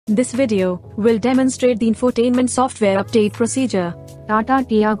This video will demonstrate the infotainment software update procedure. Tata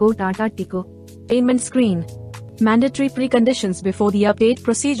Tiago, Tata Tiago. Infotainment screen. Mandatory preconditions before the update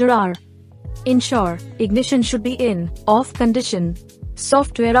procedure are: ensure ignition should be in off condition.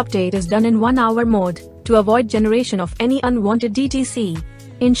 Software update is done in 1-hour mode to avoid generation of any unwanted DTC.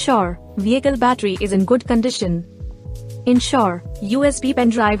 Ensure vehicle battery is in good condition. Ensure USB pen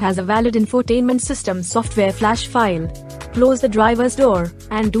drive has a valid infotainment system software flash file. Close the driver's door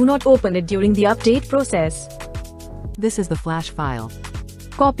and do not open it during the update process. This is the flash file.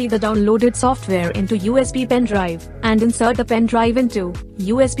 Copy the downloaded software into USB pen drive and insert the pen drive into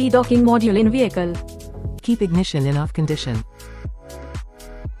USB docking module in vehicle. Keep ignition in off condition.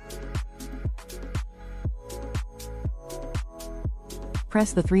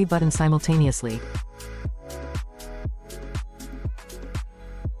 Press the 3 buttons simultaneously.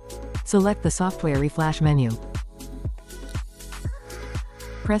 Select the software reflash menu.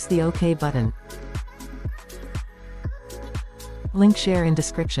 Press the OK button. Link share in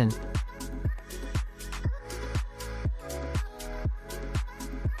description.